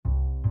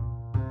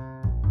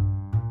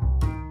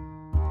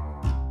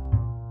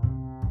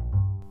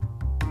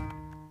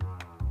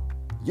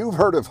You've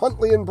heard of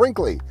Huntley and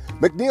Brinkley,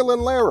 McNeil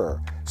and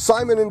Lehrer,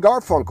 Simon and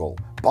Garfunkel,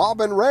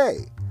 Bob and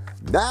Ray.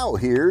 Now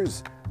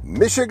here's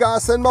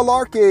Mishegoss and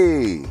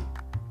Malarkey.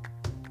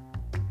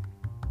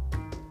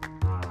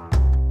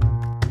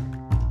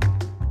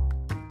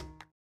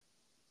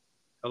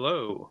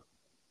 Hello.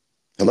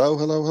 Hello,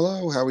 hello,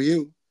 hello. How are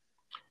you?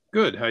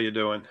 Good. How you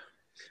doing?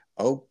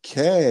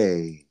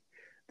 Okay.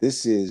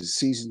 This is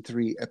season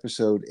 3,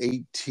 episode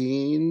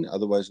 18,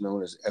 otherwise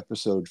known as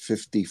episode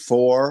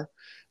 54.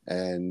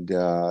 And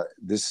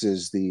this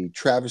is the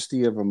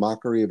travesty of a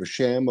mockery of a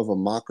sham of a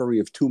mockery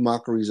of two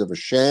mockeries of a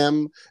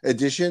sham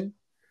edition.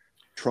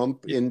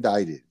 Trump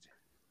indicted.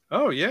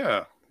 Oh,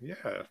 yeah.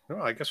 Yeah.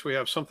 Well, I guess we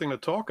have something to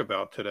talk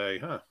about today,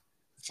 huh?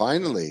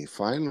 Finally.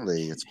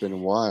 It's been a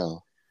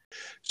while.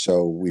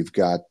 So we've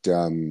got,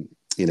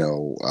 let's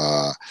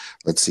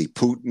see,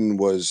 Putin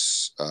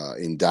was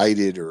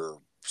indicted or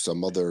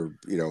some other,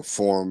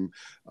 form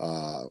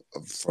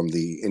from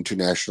the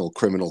International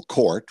Criminal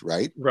Court,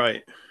 right?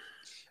 Right.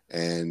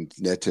 And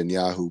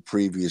Netanyahu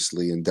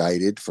previously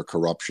indicted for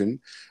corruption,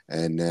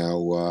 and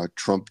now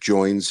Trump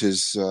joins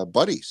his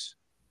buddies.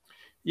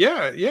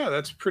 Yeah,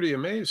 that's pretty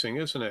amazing,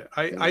 isn't it?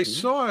 I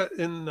saw it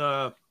in.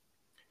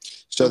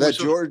 So that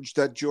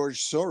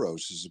George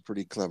Soros is a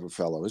pretty clever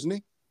fellow, isn't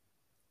he?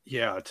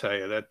 Yeah, I tell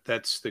you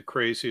that's the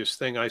craziest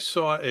thing. I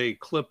saw a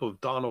clip of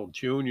Donald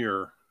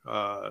Jr.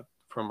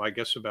 From I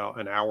guess about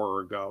an hour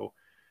ago,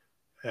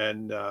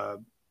 and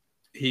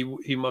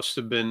he must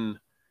have been.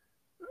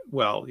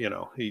 Well,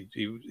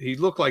 he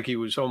looked like he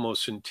was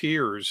almost in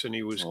tears, and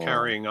he was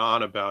carrying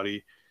on about.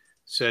 He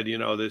said,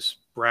 this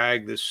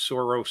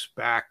Soros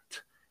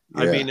backed.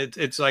 Yeah. I mean,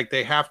 it's like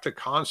they have to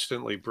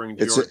constantly bring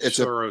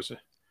Soros.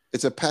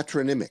 It's a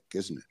patronymic,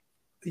 isn't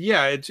it?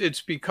 Yeah,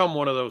 it's become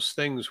one of those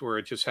things where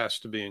it just has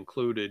to be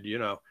included,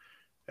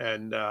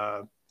 and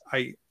I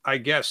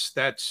guess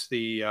that's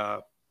the.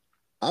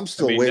 I'm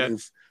still waiting.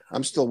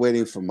 I'm still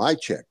waiting for my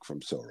check from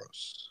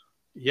Soros.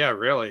 Yeah,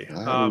 really.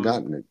 I haven't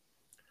gotten it.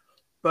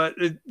 But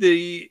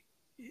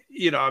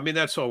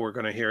that's all we're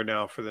going to hear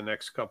now for the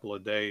next couple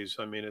of days.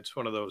 I mean, it's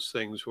one of those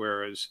things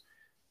where as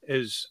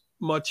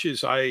much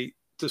as I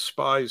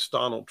despise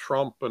Donald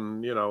Trump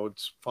and,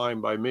 it's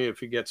fine by me if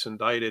he gets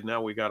indicted,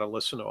 now we got to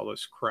listen to all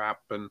this crap.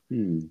 And,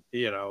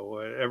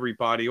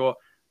 everybody,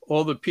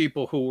 all the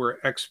people who were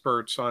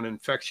experts on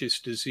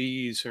infectious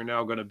disease are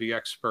now going to be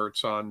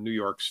experts on New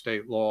York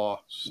state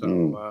law.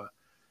 So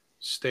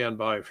stand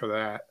by for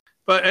that.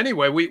 But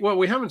anyway,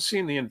 we haven't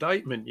seen the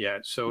indictment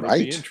yet, so it'll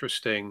be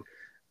interesting.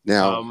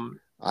 Now,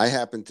 I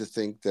happen to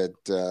think that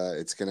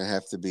it's going to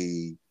have to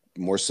be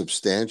more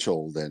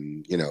substantial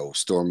than,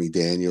 Stormy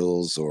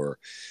Daniels or,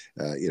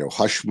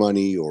 hush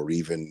money or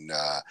even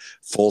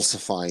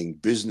falsifying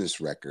business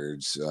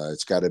records.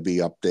 It's got to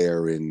be up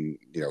there in,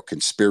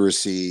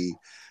 conspiracy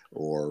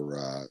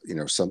or,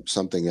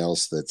 something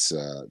else that's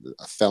a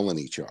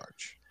felony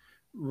charge.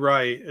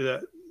 Right.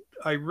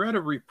 I read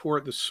a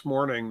report this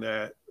morning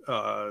that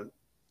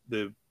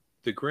the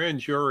grand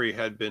jury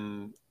had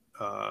been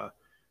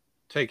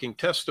taking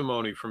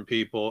testimony from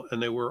people,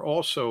 and they were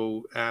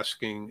also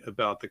asking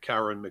about the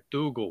Karen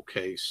McDougal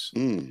case.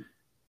 And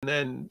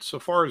then, so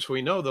far as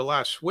we know, the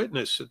last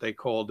witness that they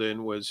called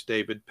in was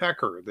David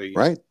Pecker,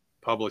 the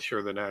publisher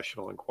of the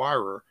National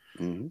Enquirer.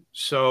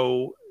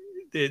 So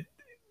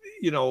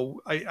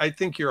I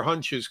think your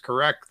hunch is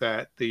correct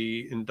that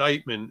the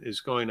indictment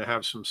is going to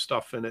have some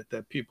stuff in it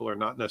that people are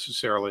not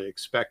necessarily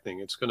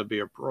expecting. It's going to be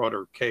a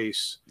broader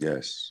case.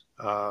 Yes.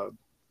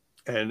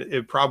 And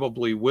it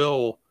probably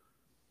will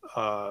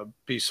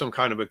be some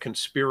kind of a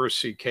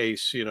conspiracy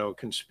case,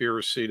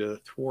 conspiracy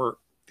to thwart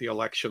the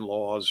election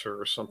laws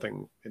or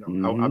something,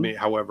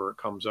 however it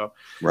comes up.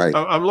 Right.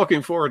 I'm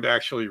looking forward to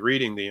actually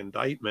reading the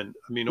indictment.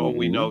 I mean, all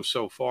we know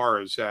so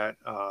far is that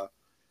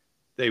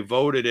they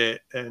voted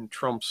it, and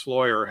Trump's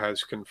lawyer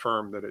has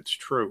confirmed that it's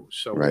true.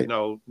 So we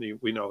know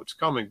it's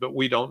coming, but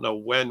we don't know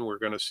when we're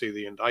going to see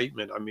the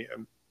indictment. I mean,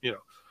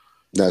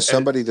 Now,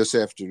 somebody this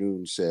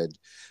afternoon said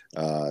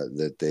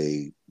that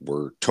they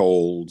were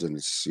told, and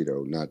it's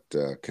not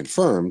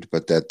confirmed,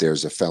 but that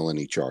there's a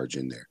felony charge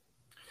in there.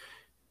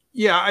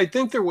 Yeah, I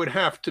think there would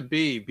have to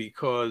be,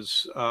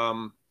 because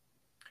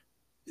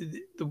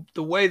the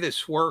way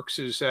this works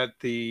is that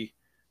the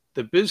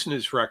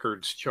business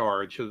records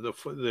charge,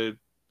 the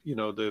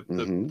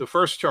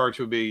first charge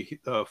would be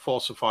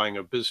falsifying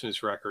of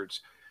business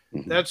records.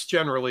 That's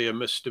generally a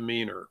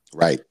misdemeanor.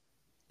 Right.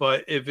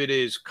 But if it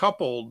is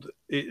coupled,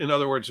 in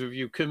other words, if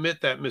you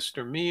commit that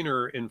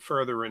misdemeanor in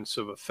furtherance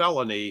of a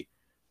felony,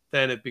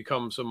 then it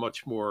becomes a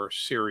much more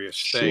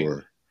serious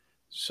thing.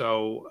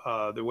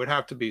 So there would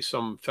have to be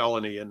some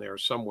felony in there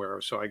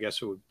somewhere. So I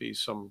guess it would be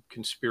some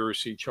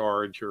conspiracy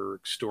charge or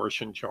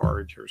extortion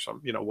charge or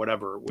some,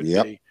 whatever it would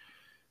be.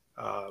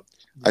 I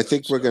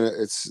think there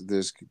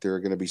are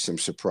gonna be some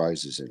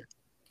surprises in it.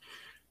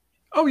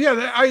 Oh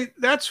yeah,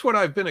 that's what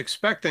I've been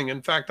expecting.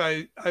 In fact,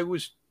 I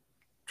was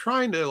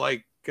trying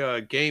to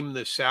game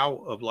this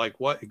out of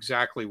what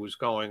exactly was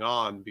going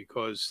on,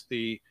 because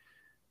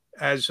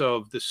as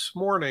of this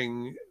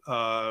morning,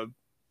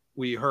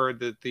 we heard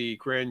that the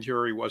grand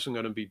jury wasn't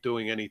going to be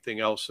doing anything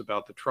else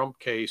about the Trump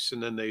case,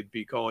 and then they'd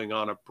be going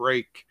on a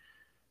break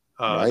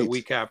the Right.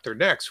 week after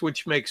next,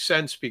 which makes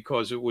sense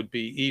because it would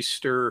be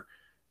Easter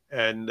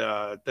and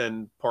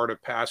then part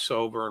of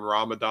Passover and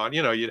Ramadan.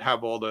 You know, you'd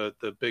have all the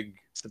big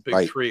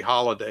Right. three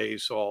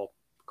holidays all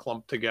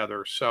clumped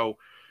together. So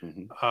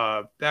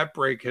Hmm. that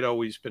break had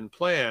always been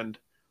planned.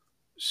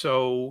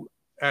 So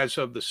as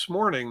of this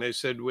morning, they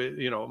said,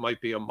 it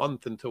might be a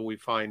month until we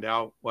find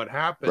out what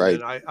happened.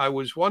 Right. And I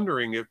was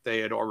wondering if they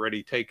had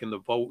already taken the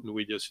vote and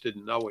we just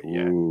didn't know it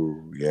yet.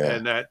 Ooh, yeah.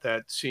 And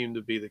that seemed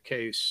to be the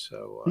case.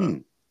 So, Hmm.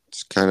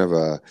 It's kind of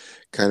a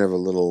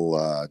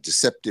little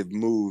deceptive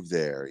move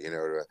there,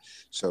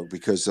 so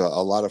because a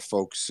lot of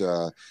folks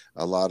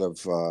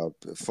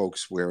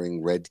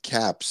wearing red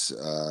caps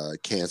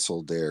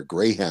canceled their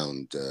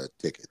Greyhound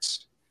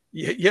tickets.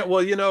 yeah, yeah.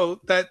 Well,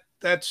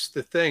 that's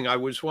the thing. I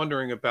was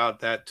wondering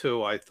about that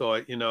too. I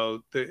thought,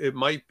 it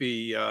might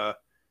be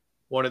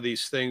one of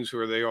these things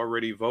where they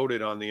already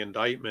voted on the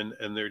indictment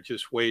and they're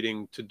just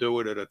waiting to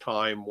do it at a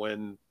time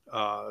when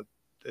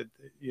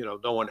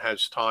no one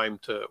has time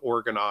to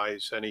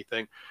organize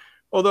anything.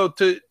 Although,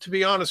 to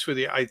be honest with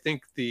you, I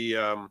think the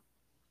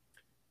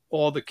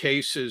all the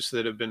cases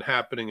that have been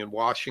happening in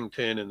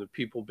Washington and the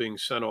people being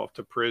sent off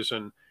to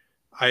prison,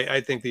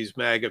 I think these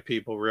MAGA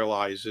people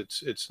realize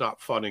it's not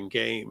fun and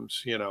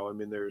games. I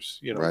mean, there's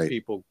Right.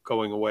 people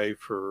going away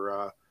for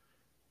a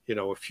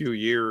few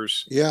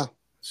years. Yeah.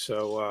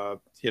 So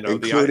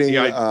Including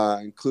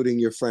including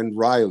your friend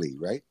Riley,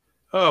 right?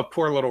 oh,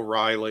 poor little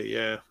Riley,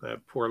 yeah,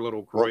 that poor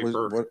little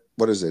Groiper.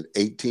 What is it?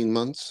 18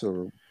 months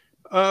or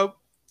Uh,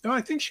 no,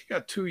 I think she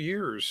got 2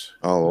 years.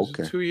 oh, Was it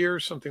okay. 2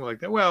 years, something like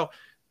that? Well,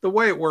 the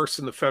way it works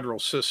in the federal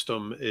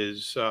system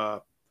is,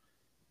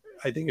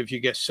 I think if you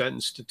get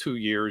sentenced to 2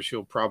 years,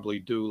 you'll probably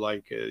do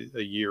like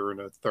a year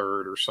and a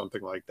third or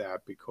something like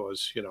that.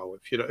 Because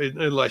if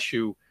unless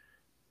you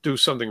do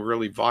something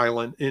really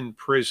violent in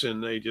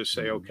prison, they just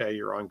say, Mhm. okay,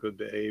 you're on good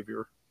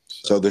behavior.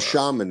 So the So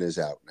shaman is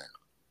out now.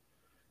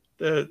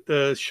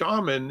 the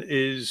shaman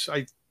is,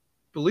 I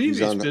believe He's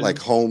he's on like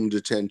been, home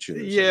detention or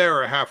yeah, something.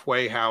 or a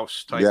halfway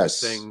house type of Yes.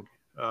 thing.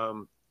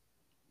 Um,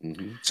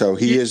 So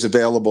he yeah, is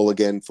available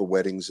again for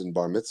weddings and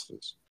bar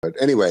mitzvahs. But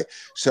anyway,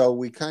 so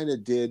we kind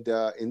of did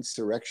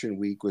Insurrection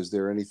Week. Was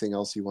there anything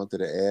else you wanted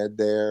to add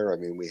there? I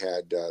mean, we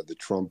had the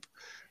Trump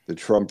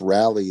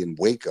rally in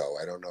Waco.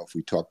 I don't know if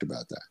we talked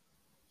about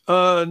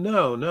that.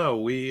 no, no,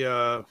 we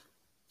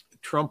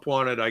Trump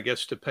wanted, I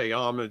guess, to pay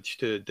homage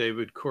to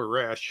David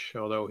Koresh,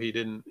 although he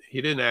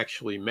didn't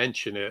actually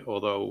mention it.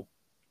 Although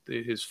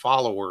his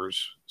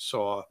followers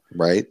saw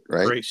Right,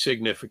 right. great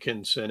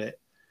significance in it.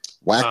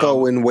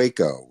 Wacko Um, in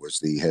Waco was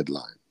the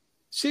headline.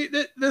 See,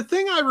 the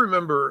thing I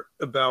remember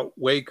about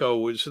Waco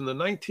was in the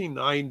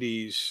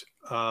 1990s,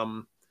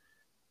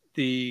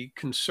 the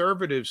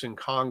conservatives in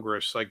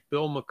Congress, like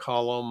Bill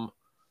McCollum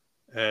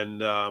and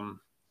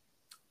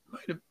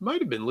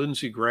might have been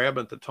Lindsey Graham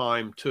at the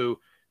time too,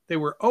 they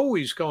were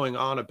always going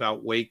on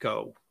about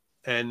Waco.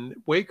 And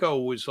Waco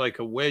was like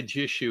a wedge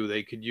issue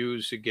they could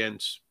use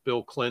against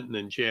Bill Clinton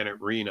and Janet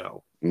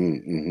Reno.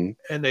 Mm-hmm.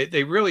 And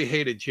they really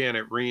hated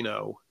Janet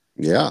Reno.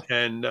 Yeah,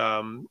 And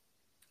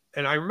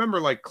I remember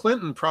like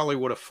Clinton probably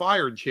would have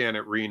fired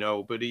Janet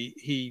Reno, but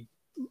he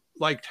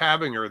liked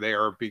having her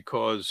there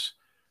because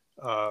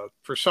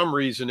for some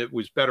reason it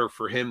was better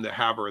for him to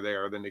have her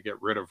there than to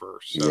get rid of her.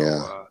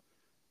 So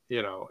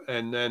yeah.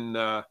 and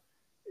then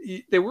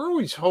they were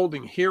always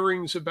holding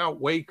hearings about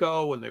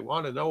Waco, and they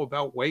want to know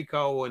about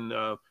Waco,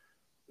 and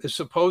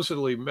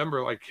supposedly,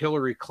 remember, like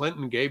Hillary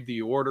Clinton gave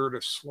the order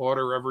to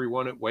slaughter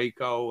everyone at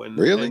Waco, and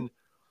Really?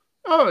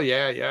 oh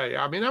yeah, yeah,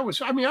 yeah. I mean, I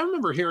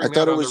remember I hearing thought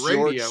that it on the was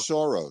George radio.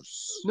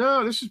 Soros.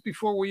 No, this is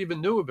before we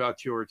even knew about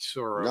George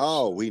Soros.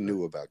 No, we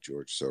knew about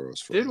George Soros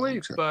for a Did long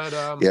we? time.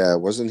 But Yeah,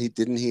 wasn't he?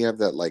 Didn't he have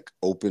that like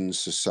open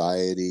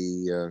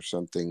society or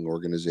something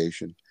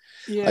organization?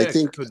 I yeah, it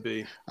think could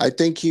be. I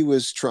think he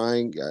was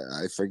trying.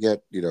 I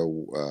forget,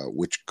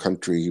 which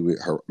country.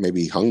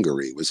 Maybe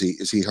Hungary. Was he?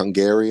 Is he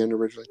Hungarian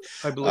originally?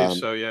 I believe Um,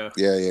 so. Yeah.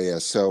 yeah, yeah, yeah.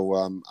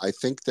 So I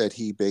think that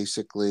he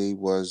basically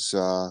was,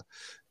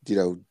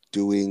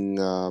 doing,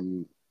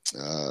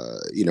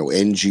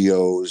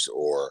 NGOs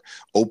or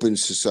open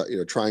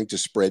society, trying to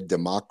spread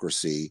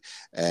democracy.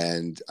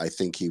 And I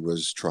think he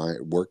was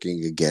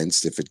working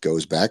against, if it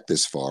goes back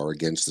this far,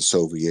 against the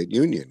Soviet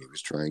Union. He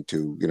was trying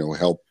to,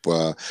 help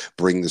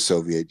bring the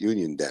Soviet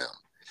Union down.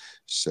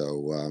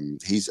 So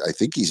I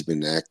think he's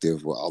been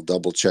active. Well, I'll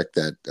double check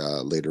that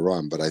later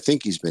on, but I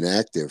think he's been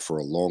active for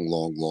a long,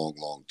 long, long,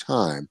 long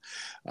time.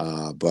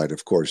 But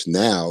of course,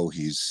 now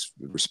he's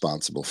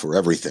responsible for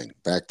everything.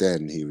 Back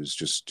then, he was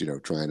just,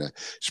 trying to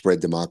spread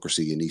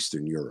democracy in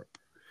Eastern Europe.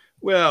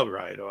 Well,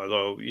 right.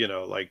 Although,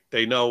 like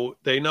they know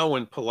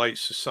in polite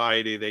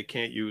society they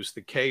can't use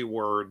the K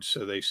word,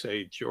 so they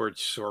say George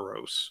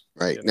Soros,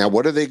 Right. you Now, know.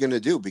 what are they going to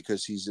do?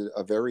 Because he's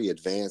a very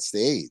advanced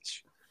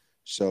age.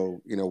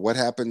 So, what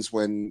happens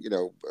when,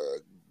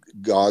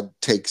 God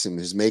takes him,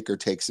 his maker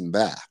takes him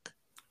back?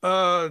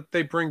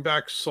 They bring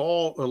back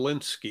Saul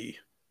Alinsky.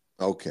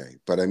 Okay,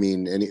 but I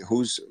mean,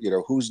 who's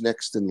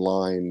next in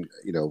line?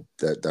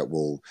 That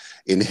will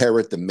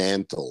inherit the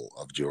mantle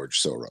of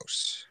George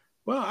Soros.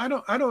 Well,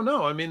 I don't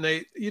know. I mean,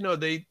 they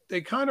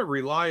kind of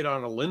relied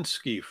on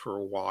Alinsky for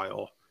a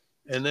while,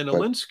 and then But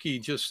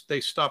Alinsky just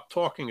they stopped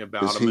talking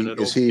about is him, and he it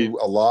is all he became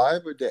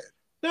alive or dead?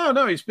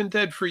 no, he's been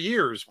dead for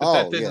years, but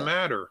that Oh didn't yeah.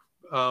 matter.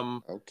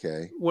 Um,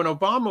 Okay. when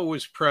Obama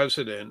was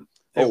president,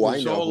 it Oh, I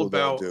was know all who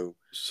they'll about do.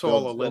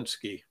 Saul They'll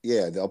Alinsky.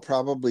 yeah, they'll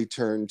probably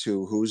turn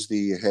to who's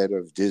the head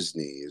of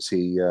Disney. Is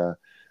he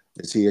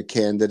a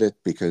candidate?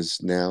 Because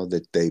now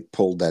that they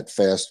pulled that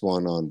fast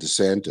one on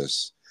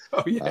DeSantis,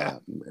 Oh yeah. uh,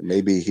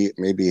 maybe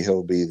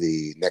he'll be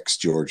the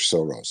next George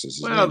Soros. Is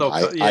his Well, name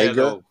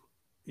Iger?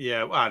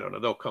 well, I don't know.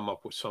 They'll come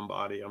up with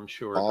somebody. I'm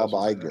sure it Bob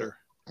doesn't Iger. matter.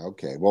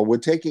 Okay. Well, we're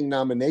taking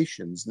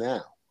nominations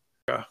now.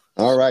 Yeah.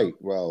 All So right.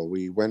 Well,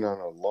 we went on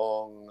a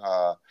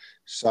long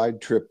side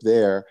trip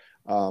there.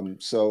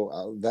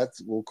 So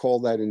that's we'll call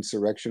that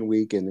Insurrection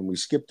Week, and then we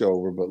skipped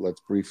over, but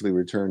let's briefly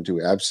return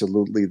to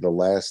absolutely the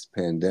last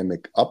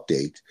pandemic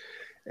update.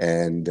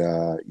 And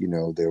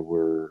there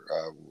were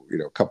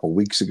a couple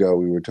weeks ago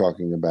we were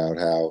talking about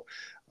how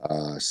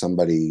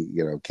somebody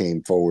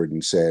came forward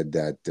and said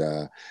that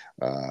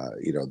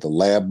the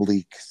lab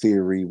leak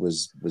theory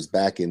was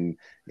back in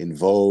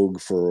vogue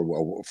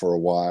for a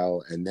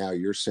while, and now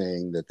you're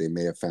saying that they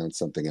may have found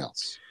something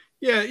else.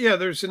 yeah.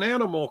 There's an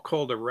animal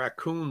called a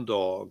raccoon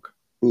dog,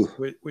 Ooh.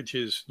 which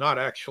is not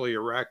actually a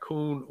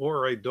raccoon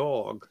or a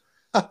dog,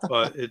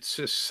 but it's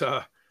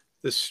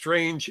this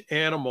strange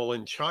animal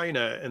in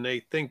China, and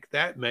they think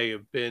that may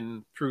have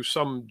been through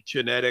some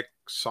genetic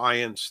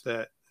science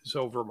that is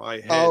over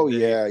my Oh head.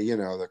 yeah,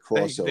 the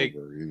They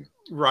crossover.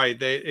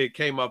 right. It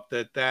came up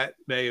that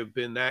may have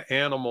been that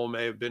animal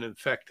may have been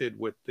infected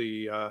with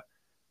a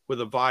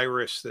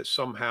virus that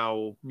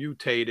somehow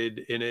mutated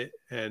in it,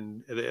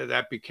 and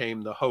that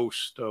became the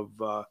host of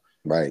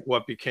Right.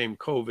 what became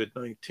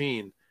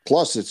COVID-19.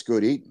 Plus, it's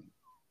good eating.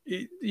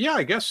 Yeah,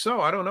 I guess so.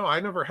 I don't know.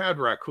 I never had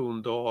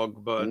raccoon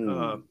dog, but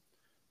Mm.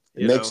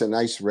 It you makes know, a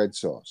nice red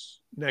sauce.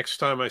 next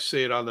time I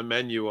see it on the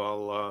menu,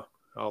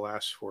 I'll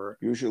ask for it.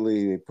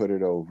 Usually, they put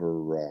it over,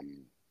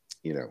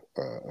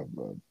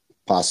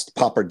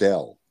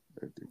 pappardelle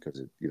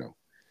because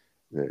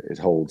it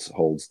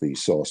holds the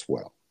sauce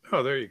well.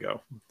 Oh, there you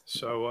go.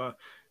 So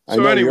I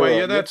so know anyway, you're yeah, a,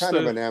 you're that's kind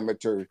of the an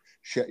amateur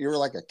chef. You're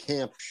like a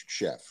camp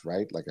chef,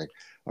 right? Like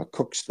a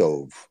cook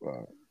stove,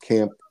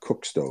 camp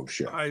cook stove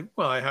chef.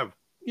 I have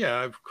yeah,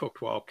 I've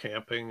cooked while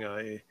camping.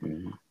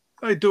 Mhm.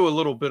 I do a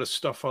little bit of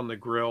stuff on the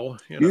grill,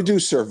 You do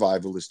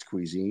survivalist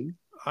cuisine.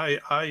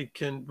 I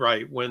can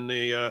right when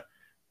the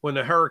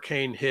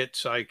hurricane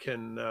hits, I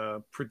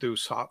can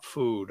produce hot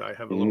food. I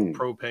have a little Mm.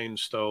 propane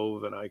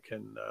stove, and I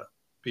can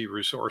be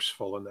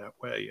resourceful in that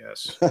way.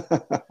 Yes.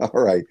 All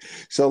right.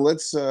 So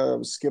let's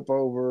skip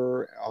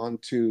over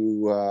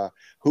onto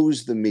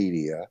who's the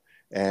media.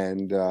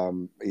 And,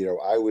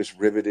 I was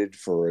riveted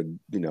for,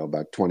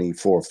 about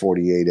 24,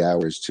 48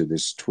 hours to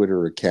this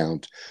Twitter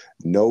account,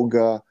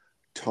 Noga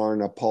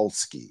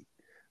Tarnopolsky.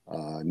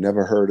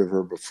 Never heard of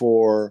her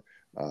before.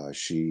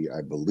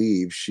 I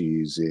believe she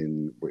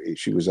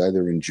was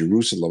either in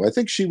Jerusalem. I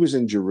think she was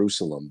in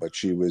Jerusalem, but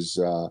she was,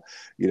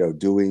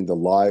 doing the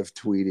live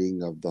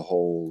tweeting of the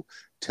whole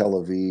Tel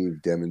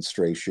Aviv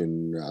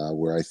demonstration,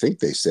 where I think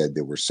they said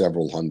there were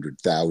several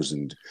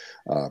 100,000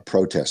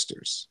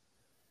 protesters.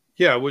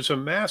 Yeah, it was a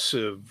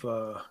massive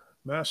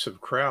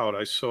crowd.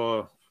 I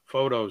saw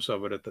photos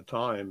of it at the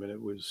time, and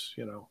it was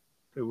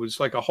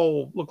like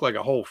looked like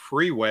a whole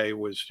freeway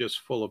was just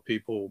full of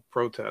people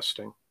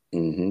protesting.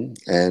 Mm-hmm.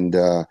 And,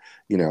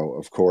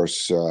 of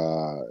course,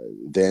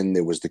 then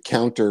there was the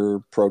counter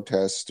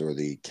protest or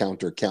the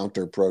counter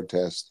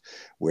protest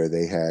where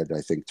they had,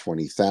 I think,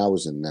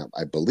 20,000. Now,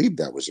 I believe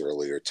that was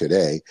earlier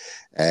today.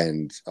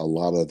 And a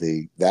lot of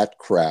that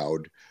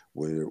crowd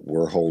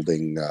were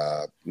holding,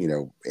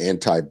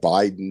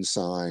 anti-Biden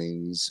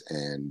signs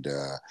and,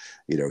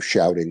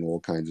 shouting all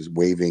kinds of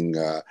waving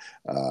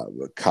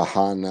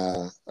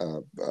Kahana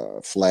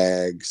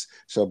flags.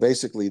 So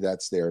basically,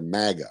 that's their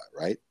MAGA,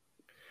 right?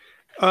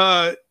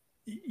 Uh,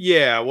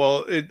 yeah.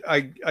 Well,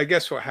 I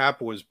guess what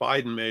happened was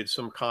Biden made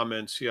some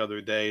comments the other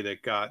day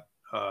that got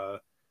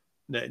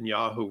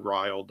Netanyahu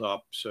riled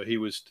up. So he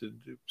was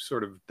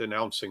sort of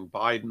denouncing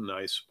Biden,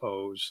 I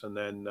suppose, and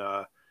then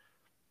the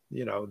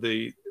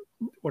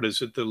what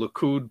is it, the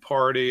Likud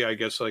party? I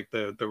guess like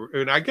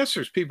and I guess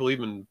there's people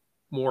even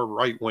more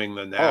right wing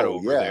than that Oh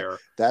over yeah, there.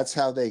 that's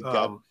how they got.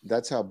 Um,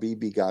 That's how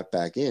Bibi got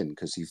back in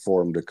because he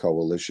formed a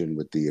coalition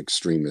with the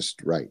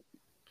extremist right.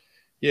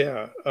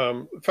 yeah.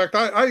 In fact,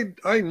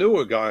 I knew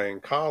a guy in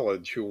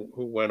college who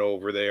went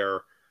over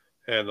there,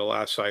 and the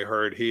last I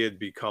heard, he had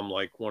become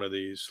like one of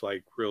these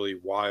like really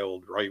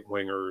wild right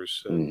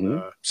wingers,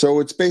 and So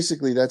it's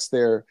basically that's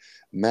their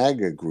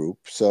MAGA group.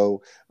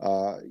 So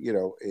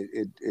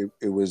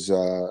it was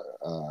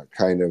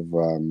kind of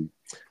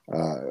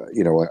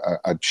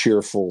a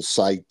cheerful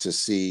sight to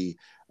see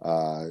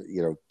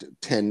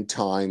 10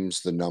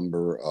 times the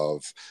number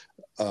of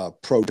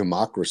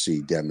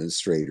pro-democracy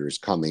demonstrators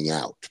coming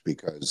out,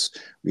 because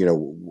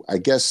I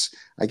guess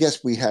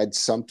we had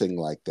something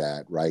like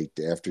that right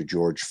after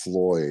George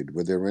Floyd.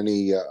 Were there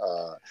any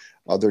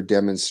other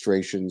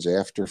demonstrations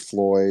after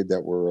Floyd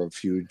that were of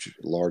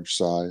large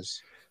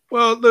size?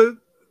 Well,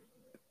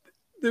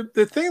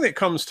 the thing that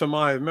comes to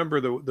mind, remember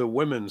the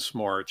women's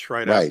march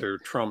right Right. after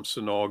Trump's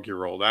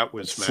inaugural? That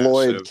was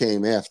Floyd massive.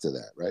 came after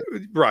that, right?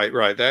 Right,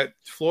 right. That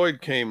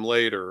Floyd came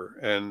later,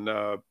 and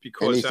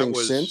because that Anything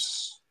was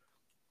since?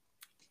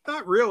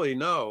 not really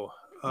no.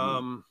 Hmm.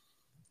 Um,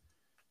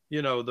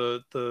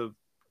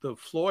 the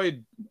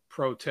Floyd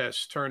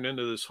protests turned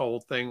into this whole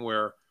thing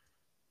where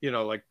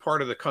like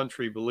part of the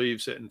country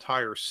believes that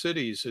entire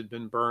cities had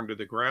been burned to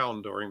the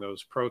ground during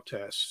those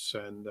protests,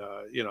 and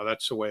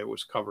that's the way it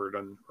was covered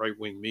on right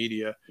wing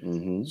media.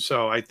 Hmm.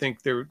 So I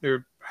think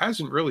there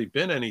hasn't really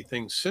been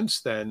anything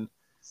since then.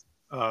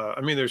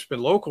 I mean, there's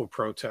been local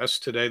protests.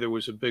 Today there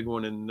was a big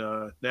one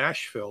in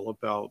Nashville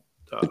about.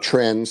 The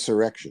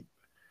transurrection.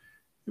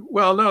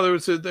 Well, no, there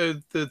was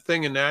the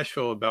thing in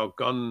Nashville about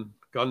gun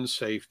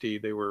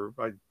safety.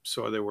 I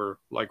saw they were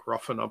like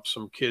roughing up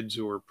some kids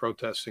who were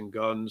protesting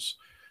guns,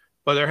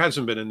 but there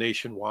hasn't been a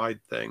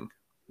nationwide thing.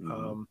 Hmm.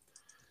 Um,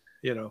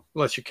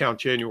 unless you count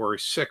January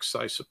 6th,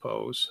 I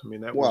suppose. I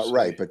mean, that Well, was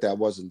right, but that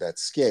wasn't that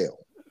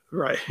scale.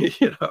 right.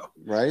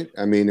 Right.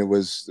 I mean, it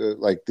was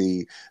like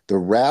the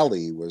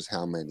rally was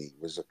how many?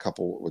 It was a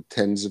couple with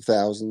tens of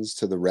thousands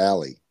to the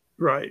rally.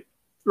 Right,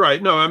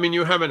 right. No, I mean,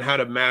 you haven't had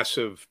a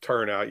massive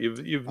turnout. You've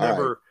All right.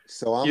 never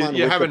So I'm on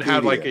you haven't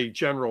had like Wikipedia. a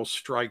general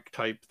strike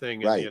type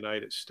thing in the Right.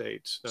 United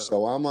States. No.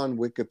 So I'm on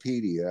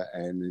Wikipedia,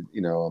 and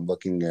I'm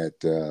looking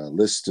at a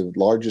list of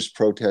largest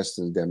protests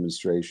and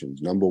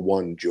demonstrations. Number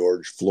one,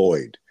 George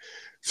Floyd,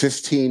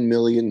 15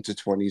 million to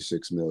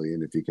 26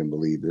 million, if you can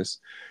believe this.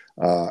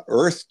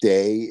 Earth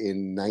Day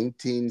in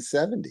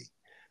 1970.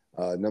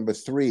 Number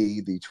three,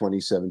 the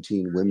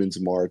 2017 Women's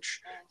March,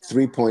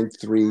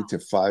 3.3 to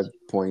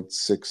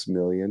 5.6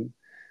 million.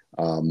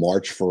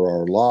 March for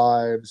Our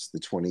Lives, the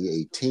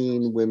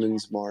 2018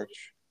 Women's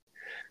March.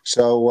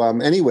 So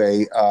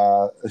anyway,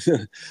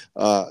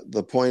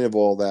 the point of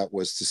all that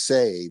was to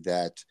say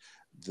that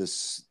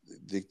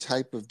the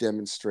type of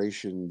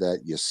demonstration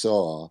that you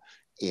saw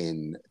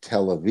in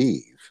Tel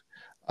Aviv,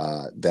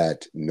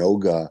 that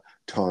Noga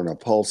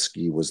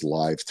Tarnopolsky was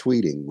live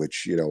tweeting,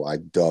 which I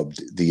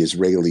dubbed the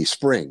Israeli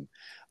Spring.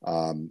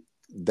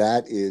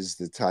 That is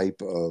the type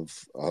of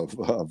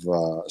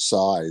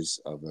size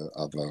of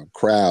a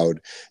crowd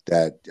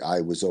that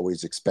I was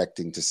always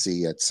expecting to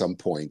see at some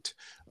point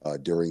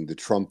during the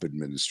Trump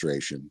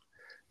administration.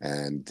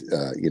 And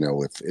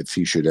if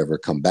he should ever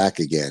come back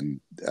again,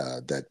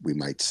 that we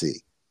might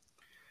see.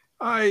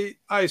 I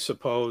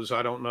suppose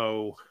I don't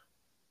know.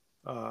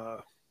 Uh,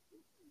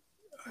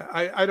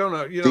 I don't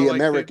know. The Like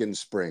American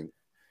Spring.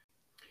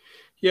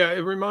 yeah, it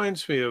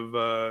reminds me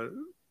of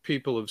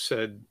people have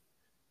said,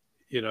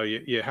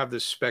 you have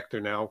this specter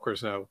now. Of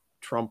course, now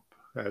Trump,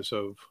 as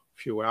of a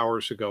few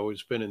hours ago,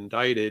 has been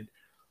indicted.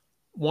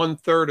 One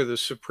third of the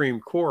Supreme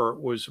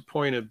Court was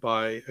appointed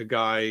by a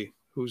guy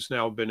who's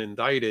now been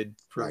indicted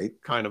for Right.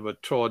 kind of a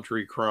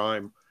tawdry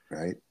crime.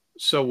 Right.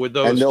 So would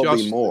And those there'll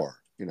be more.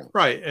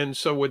 right, and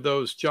so would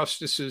those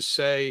justices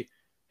say,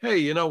 "Hey,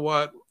 you know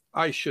what?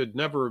 I should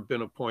never have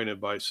been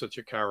appointed by such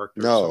a character,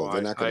 so No,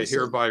 they're not going I to say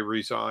that. hereby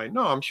resign."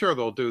 No, I'm sure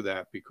they'll do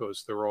that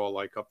because they're all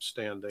like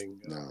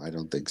upstanding, No, I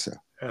don't think so.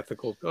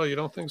 ethical. Oh, you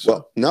don't think so?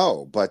 Well,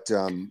 no, but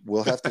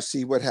we'll have to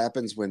see what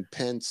happens when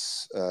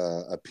Pence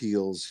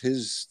appeals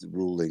his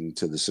ruling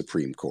to the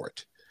Supreme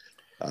Court.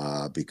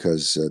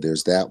 Because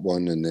there's that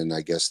one, and then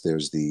I guess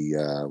there's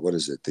the what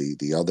is it?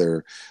 The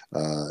other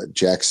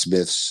Jack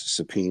Smith's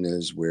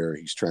subpoenas, where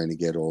he's trying to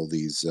get all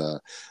these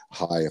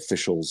high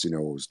officials,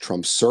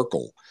 Trump's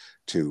circle,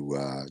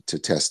 to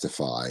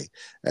testify,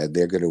 and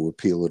they're going to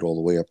appeal it all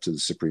the way up to the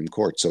Supreme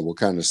Court. So we'll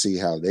kind of see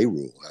how they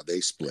rule, how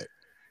they split.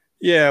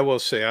 Yeah, we'll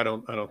see. I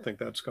don't think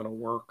that's going to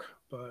work,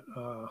 but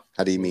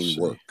How do you we'll mean see.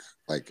 work?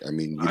 Like, I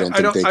mean, you don't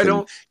think don't. they I can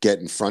don't. get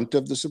in front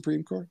of the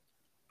Supreme Court?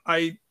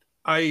 I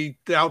I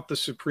doubt the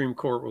Supreme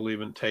Court will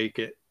even take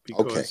it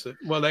Okay. because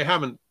well, they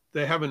haven't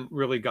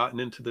really gotten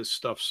into this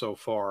stuff so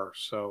far,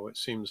 so it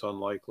seems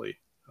unlikely.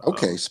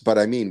 Okay, but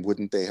I mean,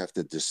 wouldn't they have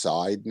to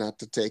decide not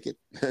to take it?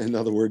 In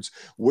other words,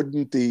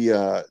 wouldn't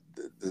the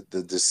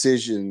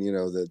decision,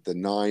 the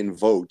 9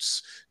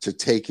 votes to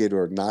take it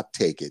or not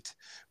take it,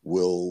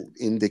 will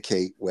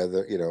indicate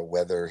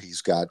whether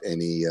he's got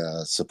any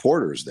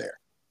supporters there?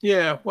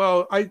 Yeah,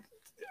 well,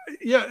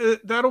 yeah,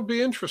 that'll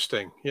be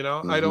interesting.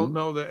 I don't Hmm.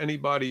 know that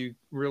anybody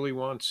really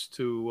wants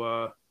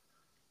to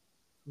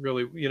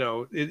really,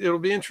 it'll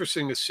be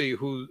interesting to see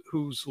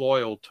who's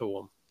loyal to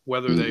him,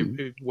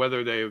 Hmm.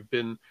 whether they have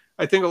been.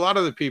 I think a lot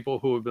of the people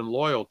who have been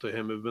loyal to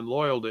him have been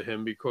loyal to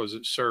him because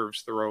it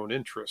serves their own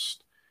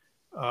interest.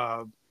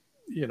 Uh,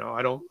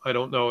 I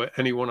don't know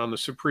anyone on the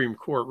Supreme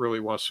Court really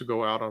wants to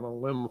go out on a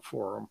limb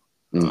for him.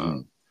 Uh, Hmm.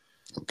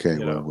 Okay, you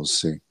well, know, we'll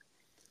see.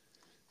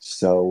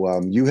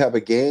 So you have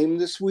a game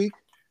this week?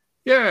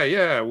 Yeah,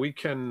 yeah, we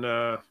can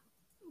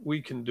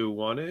do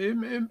one.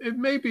 It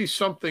may be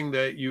something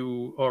that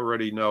you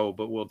already know,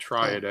 but we'll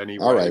try Oh, it all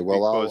anyway right.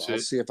 Well, because I'll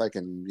see if I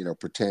can,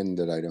 pretend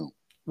that I don't.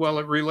 well,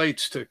 it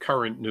relates to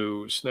current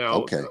news.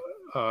 Now, Okay.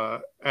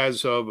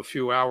 as of a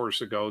few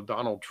hours ago,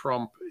 Donald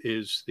Trump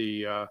is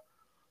the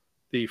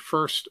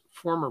first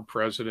former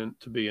president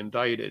to be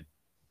indicted.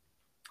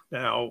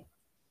 Now,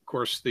 of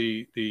course,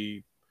 the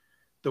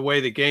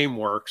way the game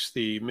works,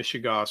 the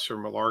Mishegoss or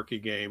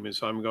Malarkey game,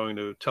 is I'm going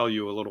to tell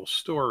you a little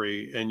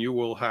story, and you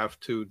will have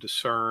to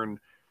discern,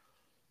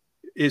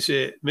 is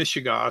it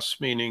Mishegoss,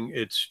 meaning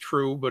it's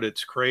true but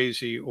it's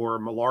crazy, or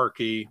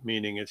Malarkey,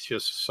 meaning it's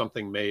just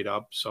something made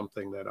up,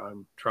 something that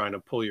I'm trying to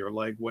pull your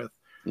leg with.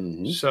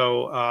 Hmm.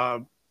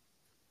 So,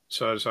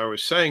 so as I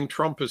was saying,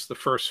 Trump is the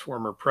first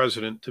former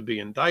president to be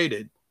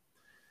indicted.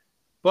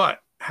 But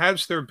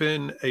has there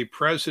been a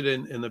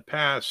president in the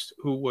past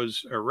who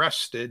was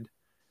arrested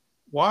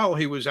while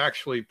he was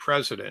actually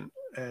president?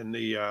 And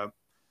the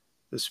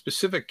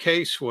specific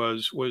case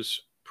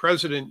was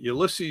President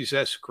Ulysses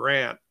S.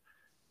 Grant,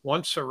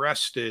 once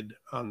arrested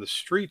on the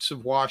streets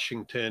of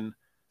Washington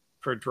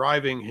for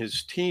driving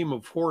his team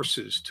of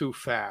horses too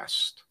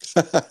fast.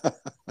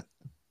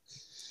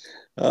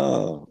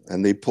 Oh,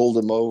 and they pulled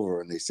him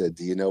over and they said,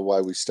 "Do you know why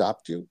we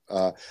stopped you?"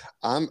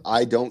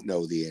 I don't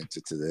know the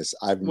answer to this.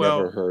 I've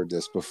never Well, heard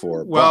this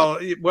before,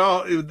 but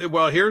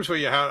well. Here's what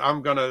you have.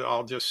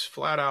 I'll just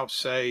flat out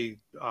say,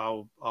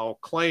 I'll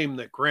claim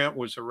that Grant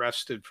was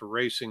arrested for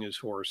racing his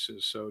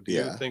horses. So, do you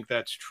yeah, think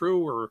that's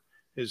true, or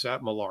is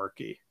that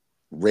malarkey?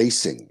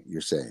 racing. You're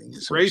saying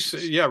his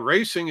horses. Yeah,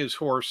 racing his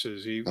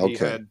horses. He Okay.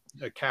 had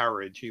a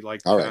carriage. He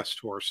liked All right. fast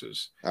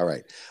horses. All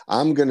right.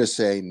 I'm gonna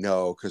say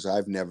no because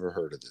I've never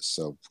heard of this.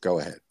 So go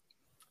ahead.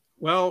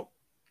 Well,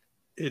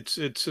 it's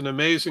an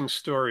amazing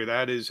story.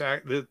 That is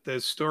the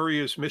story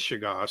is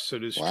Mishegoss.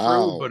 It is true,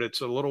 but Wow.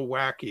 it's a little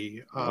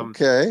wacky.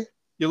 Okay.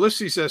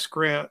 Ulysses S.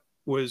 Grant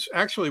was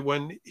actually,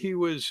 when he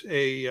was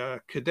a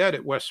cadet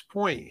at West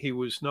Point, he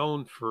was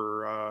known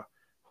for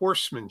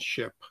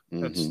horsemanship.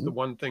 That's the Hmm.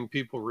 one thing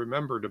people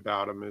remembered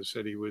about him, is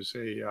that he was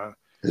a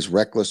His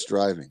reckless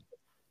driving.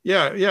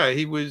 yeah, yeah,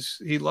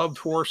 he loved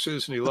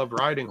horses and he loved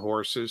riding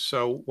horses.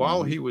 So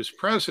while Hmm. he was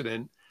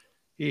president,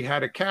 he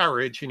had a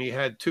carriage and he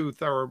had two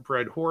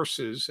thoroughbred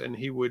horses, and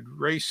he would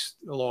race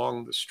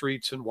along the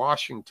streets in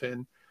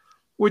Washington,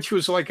 which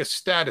was like a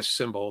status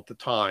symbol at the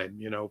time.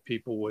 You know,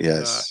 people would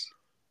Yes.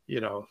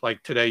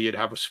 like today you'd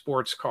have a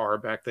sports car.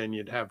 Back then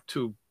you'd have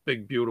two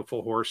big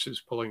beautiful horses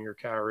pulling your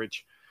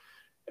carriage.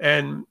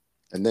 And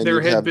And then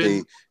there had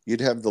been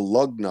you'd have the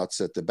lug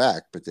nuts at the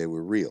back, but they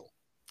were real.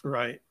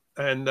 right.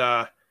 And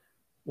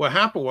what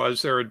happened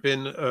was there had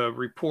been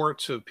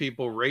reports of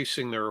people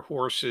racing their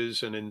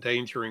horses and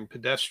endangering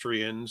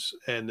pedestrians,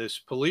 and this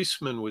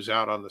policeman was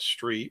out on the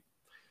street,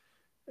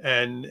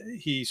 and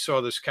he saw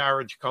this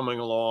carriage coming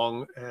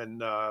along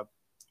and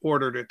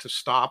ordered it to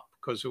stop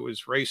because it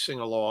was racing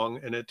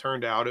along, and it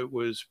turned out it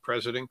was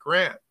President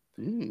Grant.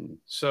 Mm,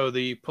 So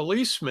the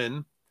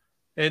policeman,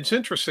 and it's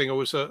interesting, it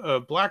was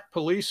a black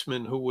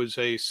policeman who was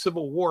a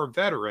Civil War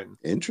veteran.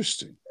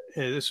 interesting.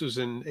 And this was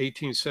in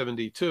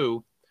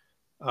 1872.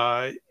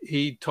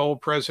 He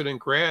told President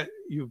Grant,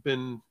 "You've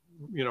been,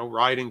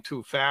 riding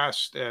too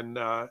fast, and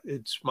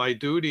it's my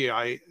duty.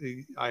 I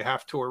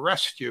have to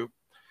arrest you."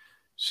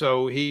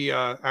 So he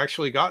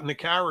actually got in the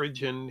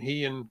carriage, and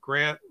he and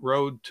Grant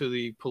rode to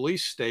the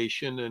police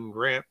station, and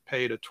Grant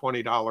paid a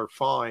 $20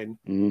 fine,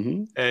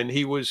 Hmm. and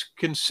he was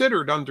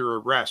considered under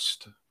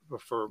arrest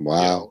for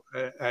Wow.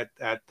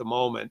 at the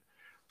moment.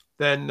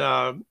 Then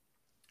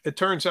it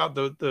turns out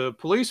the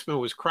policeman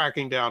was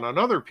cracking down on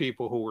other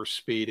people who were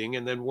speeding,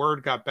 and then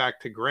word got back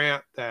to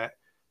Grant that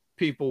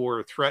people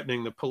were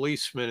threatening the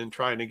policeman and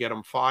trying to get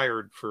him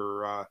fired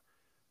for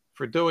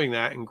doing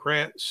that. And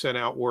Grant sent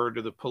out word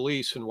to the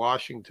police in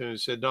Washington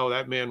and said, "No,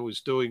 that man was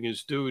doing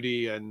his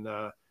duty, and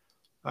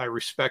I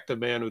respect a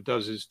man who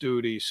does his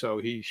duty, so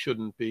he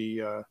shouldn't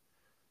be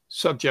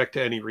subject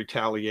to any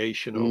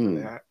retaliation over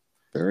Mm, that."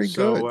 very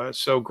So, good.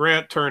 so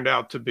Grant turned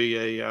out to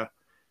be a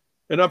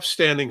an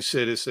upstanding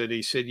citizen.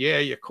 He said, "Yeah,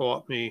 you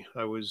caught me.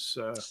 I was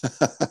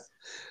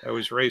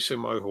racing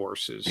my He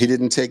horses."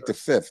 didn't take the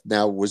fifth.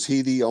 Now, was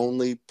he the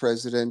only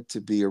president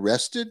to be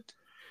arrested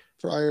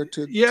prior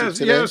to Yes,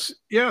 today? yes,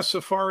 yes.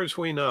 So far as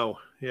we know,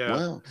 yeah.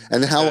 Wow.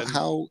 And And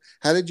how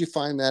did you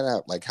find that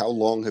out? Like how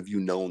long have you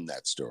known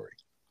that story?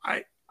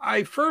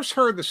 I first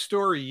heard the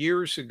story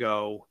years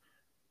ago,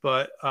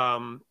 but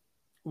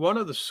one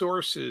of the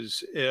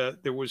sources,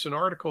 there was an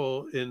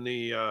article in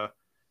the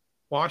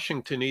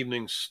Washington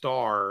Evening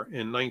Star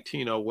in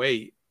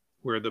 1908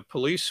 where the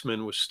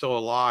policeman was still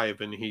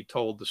alive, and he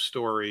told the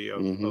story of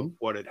Hmm.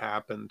 what had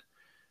happened.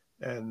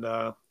 And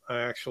I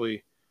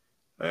actually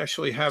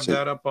have So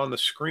that up on the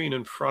screen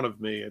in front of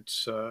me.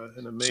 It's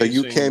an so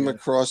you amazing. came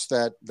across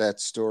that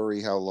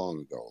story how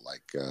long ago?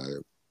 Like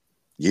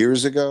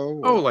years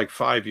ago Oh, or like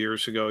 5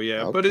 years ago,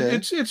 yeah. But okay.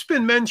 it's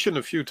been mentioned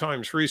a few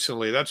times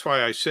recently. That's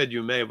why I said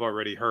you may have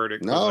already heard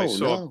it, because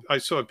No, no. I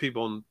saw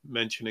people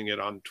mentioning it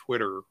on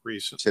Twitter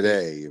recently.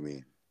 Today, you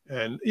mean?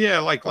 And yeah,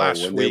 like Oh,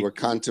 last when they were week,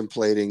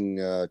 contemplating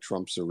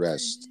Trump's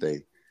arrest,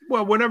 they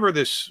well, whenever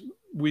this,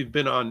 we've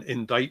been on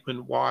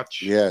indictment watch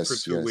for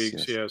yes, two yes,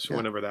 weeks. yes, Yeah. So yeah.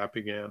 whenever that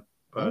began,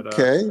 but,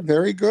 Okay,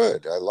 very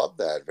good. I love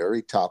that.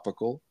 Very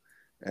topical,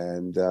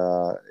 and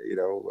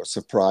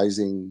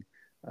surprising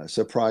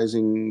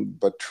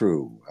but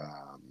true.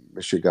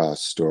 Mishegoss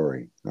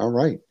story. All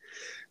right.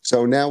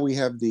 So now we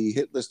have the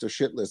hit list or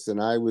shit list, and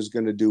I was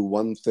going to do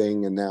one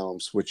thing, and now I'm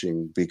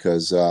switching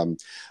because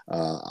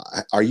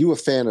are you a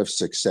fan of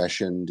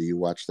Succession? Do you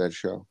watch that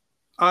show?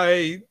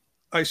 I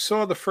I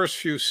saw the first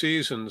few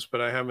seasons,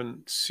 but I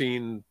haven't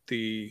seen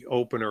the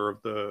opener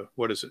of the,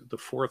 what is it, the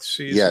fourth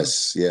season?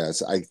 Yes,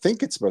 yes. I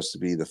think it's supposed to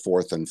be the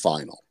fourth and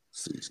final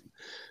season.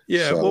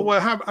 Yeah. Well, So,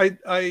 what happened?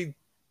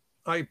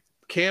 I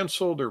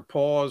canceled or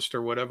paused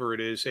or whatever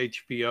it is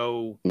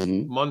HBO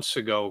mhm, months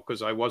ago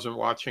because I wasn't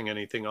watching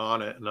anything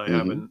on it, and I mhm,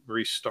 haven't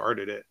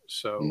restarted it.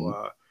 So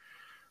mhm.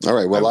 All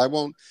right. Well,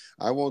 I'm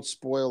I won't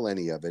spoil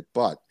any of it,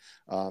 but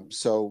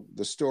so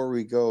the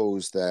story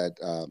goes that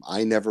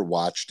I never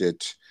watched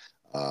it.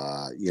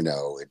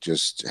 It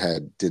just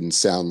didn't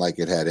sound like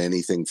it had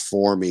anything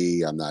for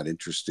me. I'm not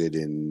interested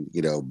in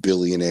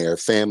billionaire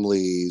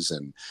families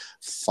and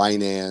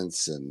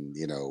finance, and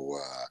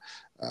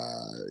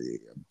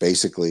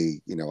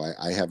basically,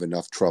 I have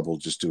enough trouble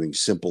just doing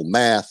simple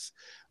math,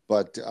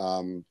 but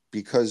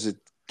because it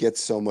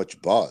gets so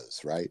much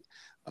buzz, right?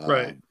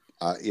 right.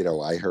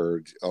 I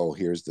heard, oh,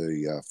 here's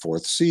the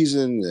fourth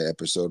season,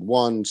 episode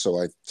one.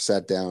 So I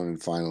sat down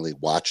and finally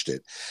watched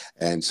it.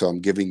 And so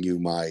I'm giving you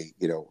my,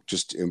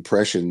 just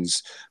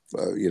impressions,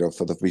 for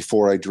the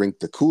before I drink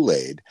the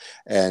Kool-Aid.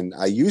 And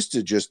I used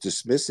to just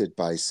dismiss it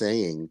by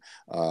saying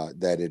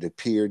that it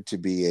appeared to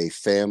be a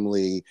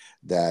family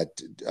that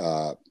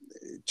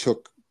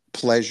took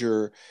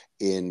pleasure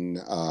in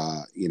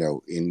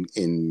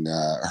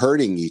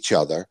hurting each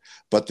other,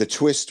 but the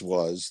twist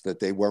was that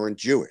they weren't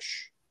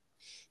Jewish.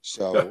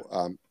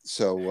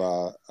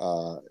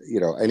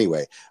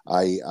 Anyway,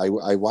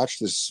 I watched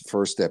this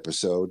first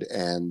episode,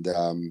 and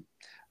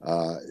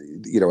uh,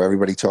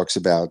 everybody talks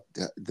about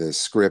the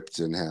script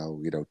and how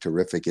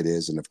terrific it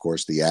is, and of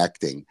course the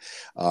acting.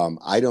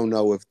 I don't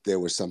know if there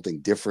was something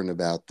different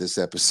about this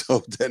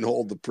episode than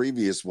all the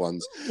previous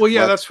ones, Well,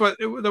 yeah, but that's what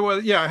it,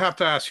 well, yeah, I have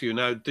to ask you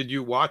now, did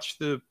you watch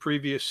the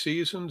previous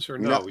seasons or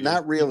no?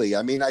 not really.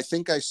 I mean, I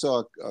think I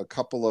saw a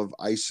couple of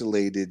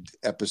isolated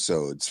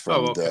episodes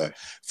Oh, from the okay.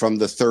 from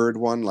the third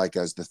one, like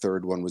as the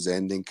third one was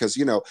ending, because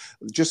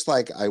just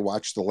like I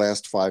watched the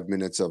last 5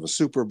 minutes of a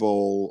Super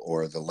Bowl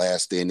or the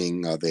last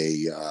inning of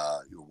a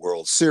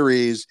World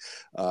Series.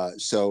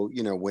 So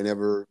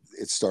whenever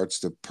it starts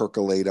to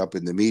percolate up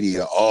in the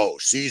media, oh,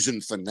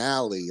 season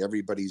finale,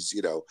 everybody's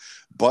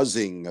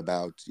buzzing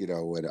about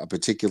a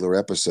particular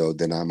episode,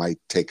 then I might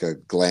take a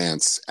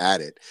glance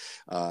at it.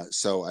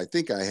 So I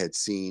think I had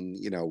seen,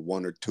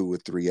 one or two or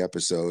three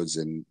episodes,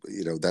 and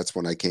that's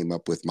when I came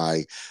up with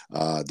my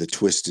the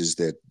twist is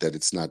that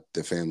it's not,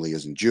 the family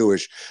isn't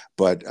Jewish,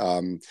 but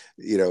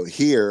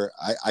here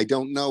I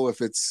don't know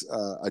if it's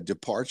a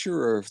departure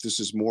or if this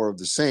is more of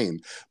the same,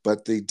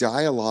 but the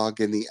dialogue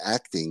and the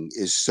acting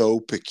is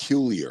so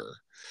peculiar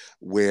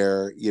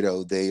where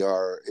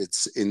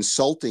it's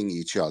insulting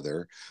each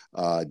other,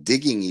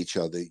 digging each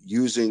other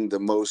using the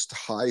most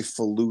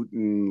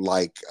highfalutin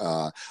like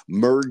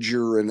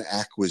merger and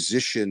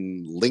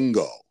acquisition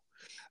lingo.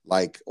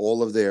 Like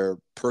all of their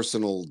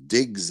personal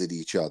digs at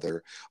each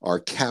other are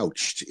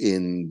couched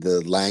in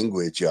the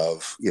language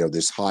of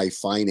this high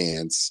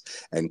finance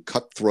and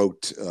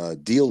cutthroat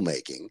deal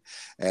making,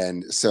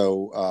 and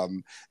so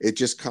it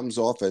just comes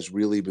off as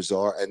really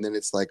bizarre. And then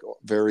it's like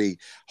very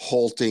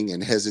halting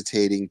and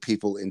hesitating,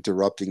 people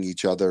interrupting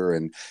each other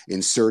and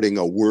inserting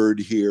a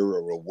word here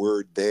or a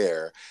word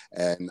there.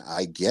 And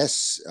I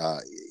guess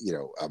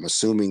I'm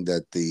assuming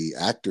that the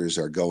actors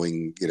are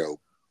going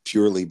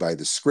purely by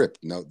the script.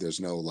 No, there's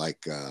no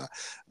like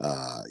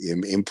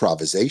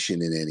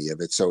improvisation in any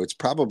of it. So it's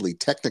probably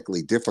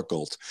technically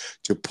difficult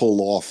to pull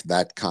off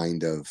that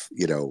kind of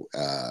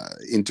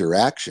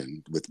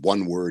interaction with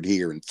one word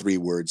here and three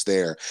words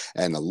there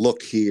and a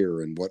look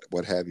here and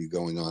what have you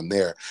going on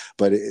there.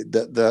 But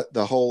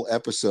the whole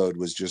episode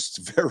was just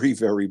very,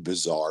 very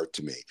bizarre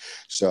to me.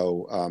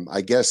 So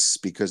I guess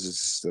because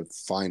it's the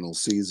final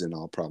season,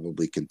 I'll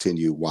probably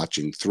continue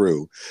watching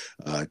through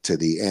to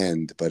the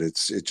end. But it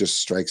just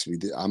strikes me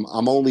that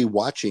I'm only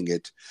watching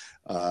it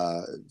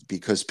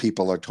because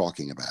people are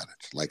talking about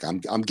it. Like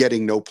I'm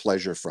getting no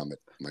pleasure from it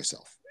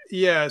myself.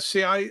 Yeah,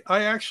 see, I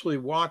actually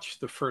watched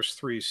the first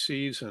three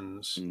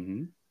seasons,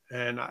 Mm-hmm.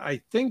 and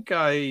I think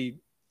I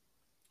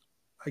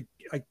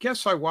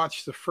guess I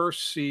watched the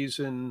first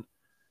season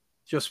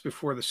just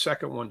before the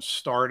second one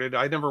started.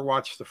 I never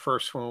watched the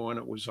first one when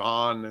it was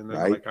on, and then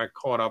Right. like I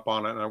caught up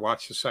on it, and I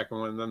watched the second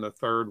one, and then the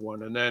third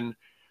one, and then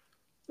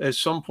at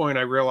some point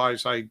I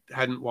realized I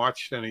hadn't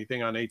watched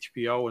anything on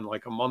HBO in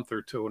like a month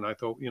or two, and I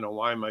thought,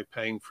 why am I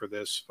paying for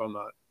this if I'm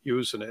not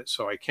using it?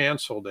 So I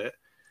canceled it,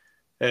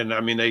 and I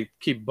mean they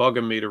keep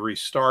bugging me to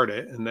restart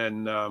it, and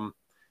then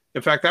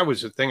In fact, that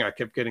was the thing. I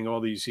kept getting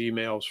all these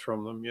emails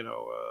from them,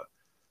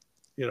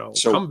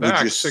 So come would you,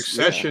 back. yeah,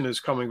 Succession is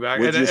coming back.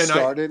 would you And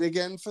start it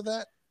again for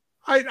that?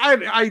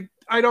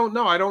 I don't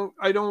know. I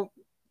don't,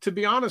 to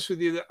be honest with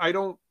you, I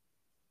don't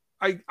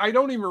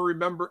even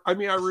remember. I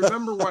mean, I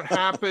remember what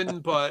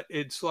happened, but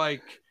it's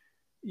like,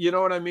 you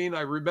know what I mean?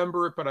 I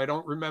remember it, but I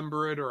don't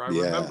remember it, or I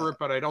Yeah. remember it,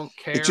 but I don't It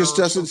care just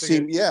or doesn't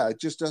something. seem, yeah, it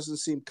just doesn't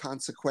seem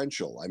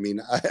consequential. I mean,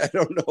 I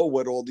don't know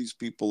what all these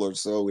people are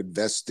so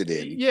invested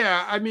in.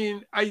 Yeah, I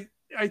mean,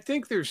 I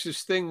think there's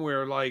this thing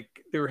where like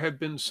there have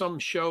been some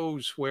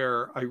shows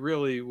where I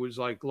really was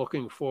like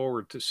looking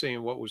forward to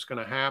seeing what was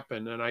going to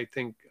happen, and I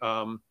think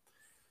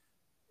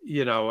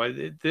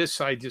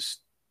this I just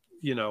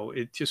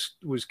it just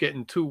was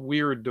getting too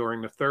weird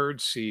during the third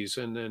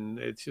season, and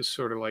it's just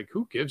sort of like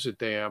who gives a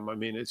damn? I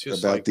mean, it's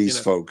just About like these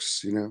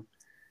folks,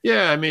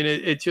 yeah, I mean,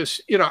 it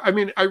just I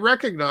mean, I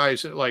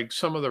recognize that like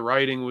some of the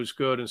writing was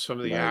good and some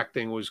of the right?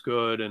 acting was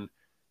good and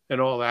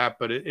all that,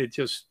 but it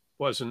just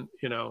wasn't,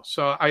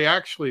 So I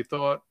actually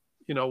thought,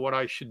 what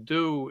I should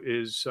do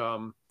is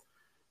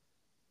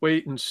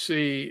wait and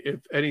see if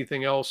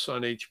anything else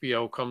on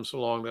HBO comes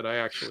along that I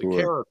actually Sure,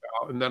 care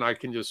about, and then I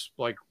can just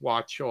like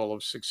watch all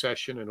of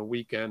Succession in a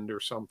weekend or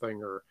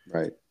something, or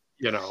right.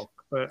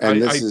 But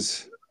And this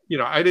is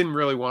I didn't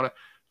really want to.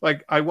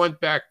 Like, I went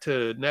back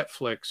to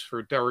Netflix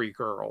for Derry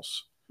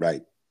Girls.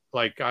 right.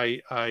 Like,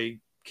 I You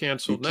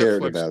canceled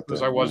cared Netflix about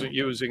because I them, yeah. wasn't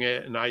using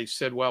it, and I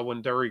said, well,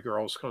 when Derry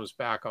Girls comes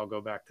back, I'll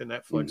go back to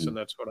Netflix, Hmm. and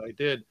that's what I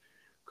did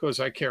because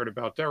I cared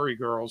about Derry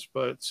Girls.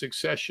 But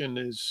Succession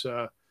is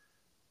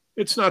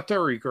it's not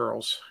Derry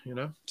Girls.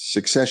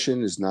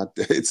 Succession is not.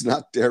 It's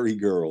not Dairy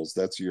Girls.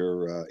 That's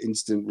your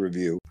instant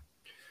review.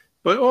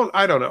 But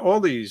I don't know, all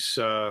these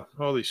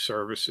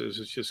services,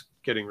 it's just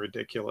getting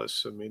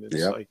ridiculous. I mean, it's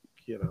Yeah. like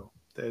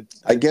that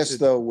I guess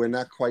though we're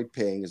not quite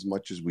paying as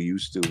much as we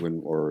used to when,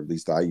 or at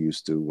least I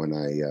used to when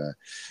I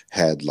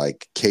had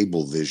like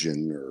cable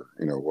vision,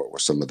 or what were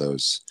some of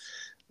those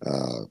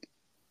uh,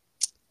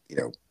 you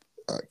know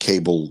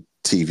cable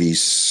TV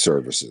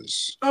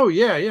services. Oh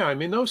yeah, yeah. I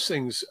mean, those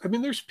things. I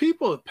mean, there's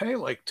people that pay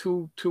like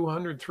 $200,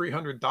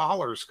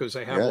 $300 because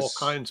they have all Yes,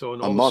 kinds of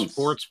and a all the month.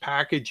 sports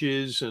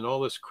packages and all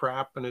this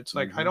crap. And it's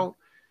like Hmm.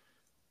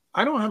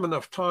 I don't have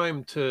enough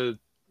time to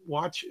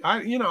watch.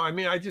 I mean,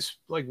 I just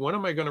like when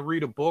am I going to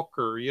read a book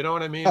or you know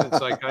what I mean? It's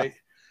like I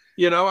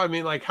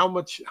mean, like how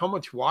much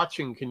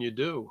watching can you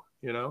do?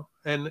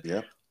 And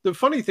Yep. the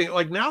funny thing,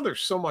 like now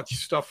there's so much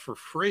stuff for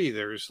free.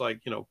 There's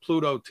like,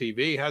 Pluto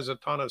TV has a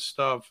ton of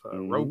stuff.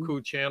 Hmm.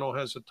 Roku channel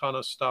has a ton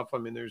of stuff. I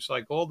mean, there's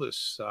like all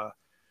this,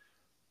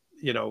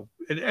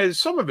 and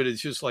some of it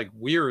is just like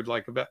weird.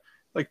 Like about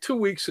like 2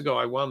 weeks ago,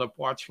 I wound up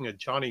watching a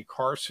Johnny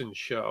Carson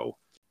show,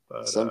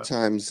 but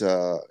Sometimes,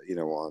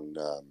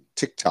 on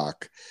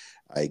TikTok,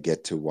 I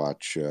get to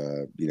watch,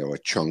 a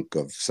chunk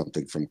of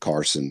something from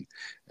Carson.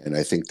 And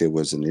I think there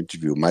was an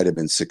interview, might have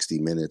been 60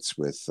 Minutes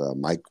with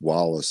Mike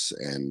Wallace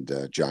and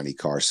Johnny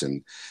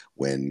Carson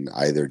when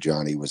either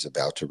Johnny was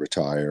about to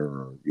retire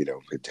or,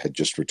 it had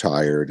just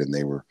retired and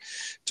they were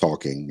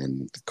talking.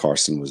 And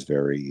Carson was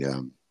very,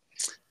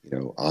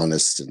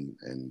 honest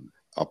and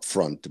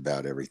upfront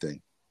about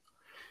everything.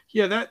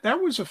 yeah,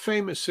 that was a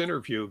famous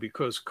interview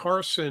because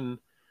Carson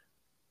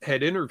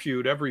had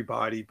interviewed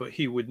everybody, but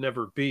he would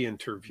never be Right.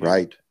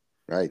 interviewed.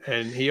 Right.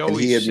 And he And he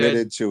always said,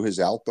 admitted to his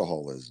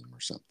alcoholism or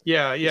something.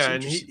 yeah, It was yeah,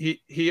 and he interesting.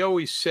 he he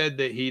always said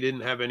that he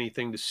didn't have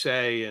anything to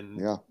say and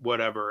Yeah.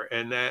 whatever,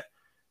 and that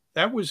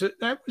was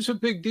a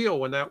big deal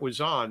when that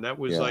was on. That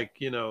was Yeah. like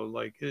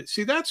like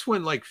see that's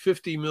when like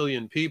 50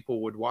 million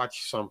people would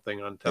watch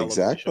something on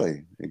television. Exactly. You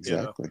know,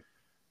 Exactly.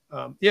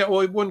 yeah.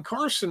 Well, when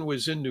Carson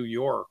was in New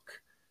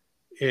York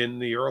in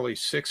the early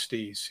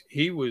 '60s,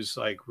 he was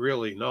like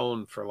really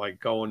known for like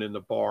going in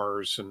the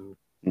bars and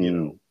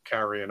Mm.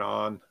 carrying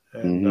on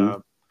and. Hmm.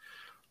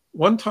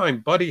 One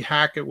time, Buddy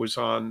Hackett was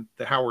on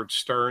the Howard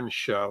Stern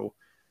show,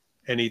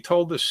 and he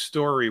told this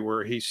story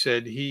where he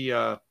said he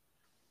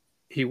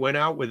went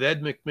out with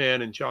Ed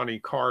McMahon and Johnny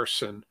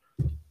Carson,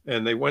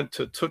 and they went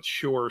to Toots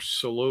Shor's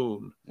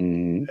saloon,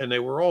 Hmm. and they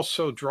were all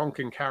so drunk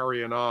and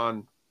carrying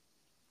on.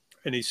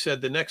 And he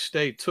said the next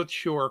day, Toots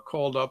Shor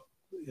called up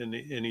and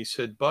he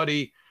said,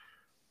 "Buddy,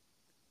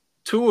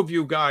 two of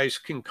you guys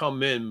can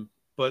come in,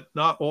 but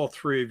not all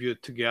three of you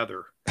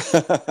together."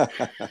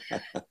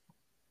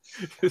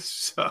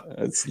 so,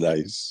 That's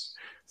nice.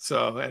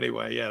 so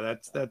anyway, yeah,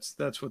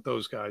 that's what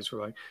those guys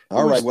were like. It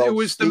All right. was it Well,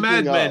 was the speaking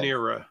Mad Men of,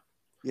 era.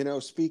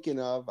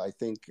 I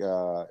think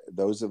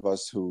those of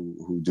us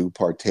who do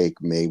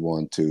partake may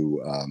want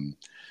to,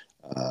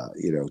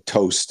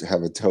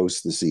 have a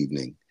toast this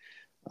evening.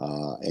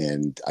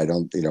 And I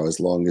don't, as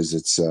long as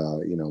it's,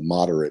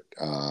 moderate,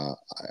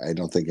 I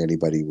don't think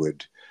anybody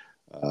would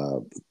uh,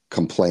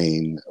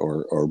 complain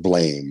or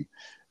blame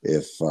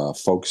if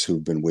folks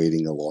who've been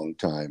waiting a long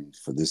time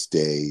for this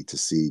day to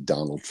see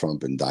Donald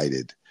Trump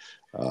indicted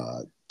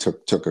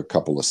took a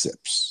couple of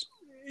sips.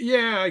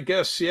 Yeah, I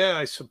guess. Yeah,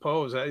 I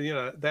suppose.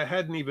 That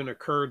hadn't even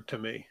occurred to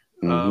me.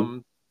 Hmm.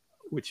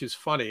 which is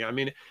funny. I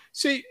mean,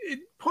 see,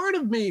 part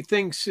of me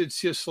thinks it's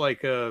just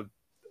like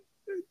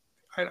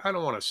I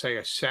don't want to say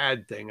a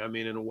sad thing. I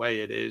mean, in a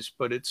way it is,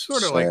 but it's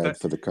sort of like Sad that.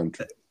 for the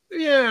country.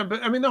 Yeah,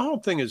 but I mean, the whole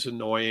thing is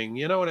annoying.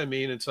 You know what I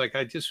mean? It's like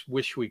I just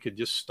wish we could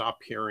just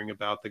stop hearing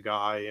about the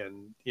guy,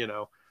 and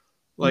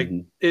like Hmm.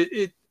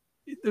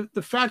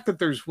 the fact that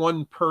there's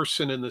one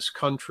person in this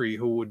country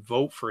who would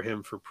vote for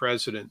him for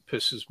president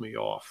pisses me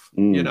off.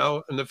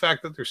 Mm, And the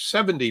fact that there's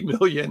 70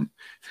 million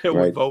that would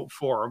right. vote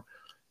for him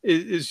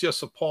is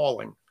just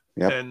appalling.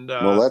 Yep. And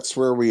Well, that's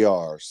where we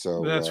are.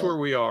 that's where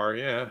we are.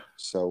 Yeah.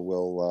 So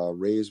we'll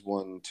raise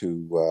one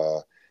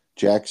to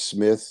Jack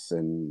Smith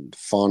and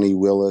Fonnie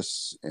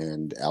Willis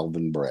and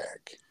Alvin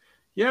Bragg.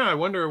 Yeah, I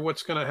wonder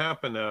what's going to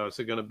happen now. Is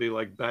it going to be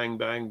like bang,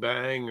 bang,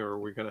 bang, or are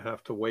we going to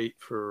have to wait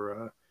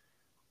for,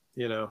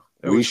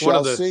 it We was one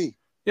of shall the, see.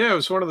 yeah, it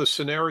was one of the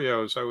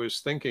scenarios I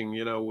was thinking,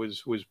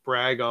 was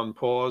Bragg on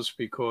pause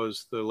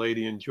because the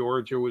lady in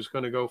Georgia was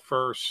going to go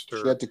first, She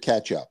or, had to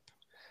catch up.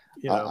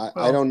 I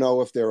well, don't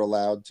know if they're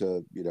allowed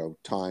to,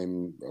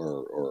 time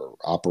or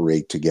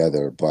operate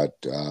together, but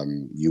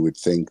you would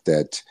think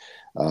that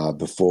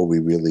before we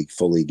really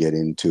fully get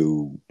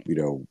into,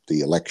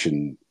 the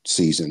election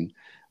season,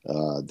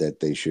 that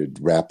they should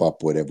wrap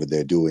up whatever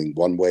they're doing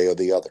one way or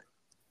the other.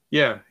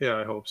 yeah, yeah,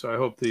 I hope so. I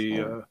hope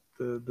All right.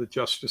 the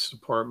Justice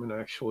Department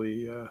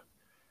actually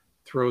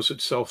throws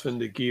itself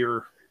into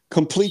gear.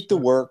 Complete the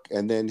So, work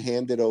and then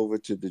hand it over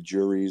to the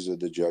juries or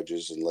the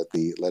judges and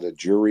let a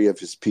jury of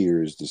his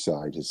peers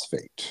decide his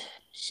fate.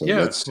 So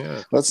yeah,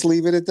 yeah. let's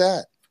leave it at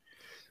that.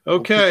 We'll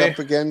pick Okay. up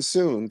again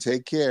soon.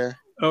 Take care.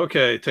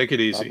 Okay. Take it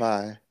Bye easy.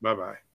 bye. Bye bye.